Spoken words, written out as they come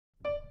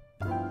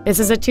This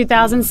is a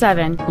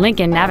 2007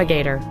 Lincoln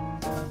Navigator.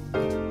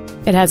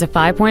 It has a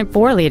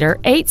 5.4-liter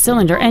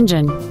 8-cylinder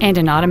engine and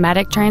an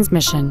automatic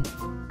transmission.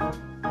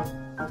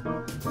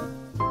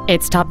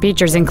 Its top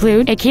features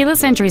include a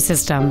keyless entry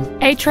system,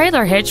 a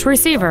trailer hitch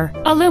receiver,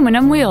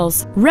 aluminum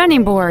wheels,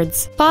 running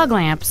boards, fog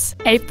lamps,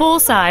 a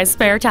full-size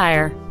spare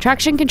tire,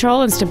 traction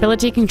control and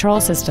stability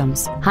control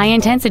systems,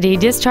 high-intensity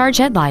discharge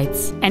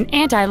headlights, an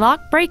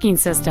anti-lock braking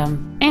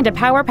system, and a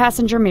power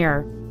passenger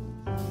mirror.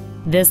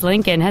 This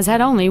Lincoln has had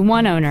only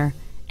one owner,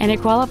 and it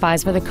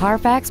qualifies for the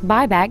Carfax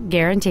buyback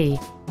guarantee.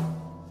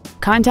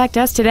 Contact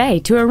us today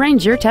to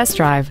arrange your test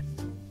drive.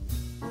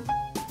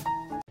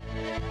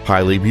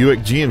 Hiley Buick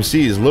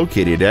GMC is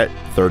located at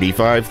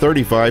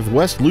 3535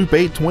 West Loop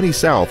 820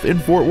 South in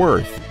Fort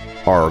Worth.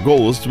 Our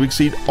goal is to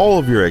exceed all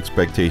of your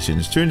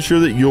expectations to ensure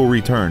that you'll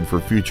return for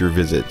future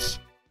visits.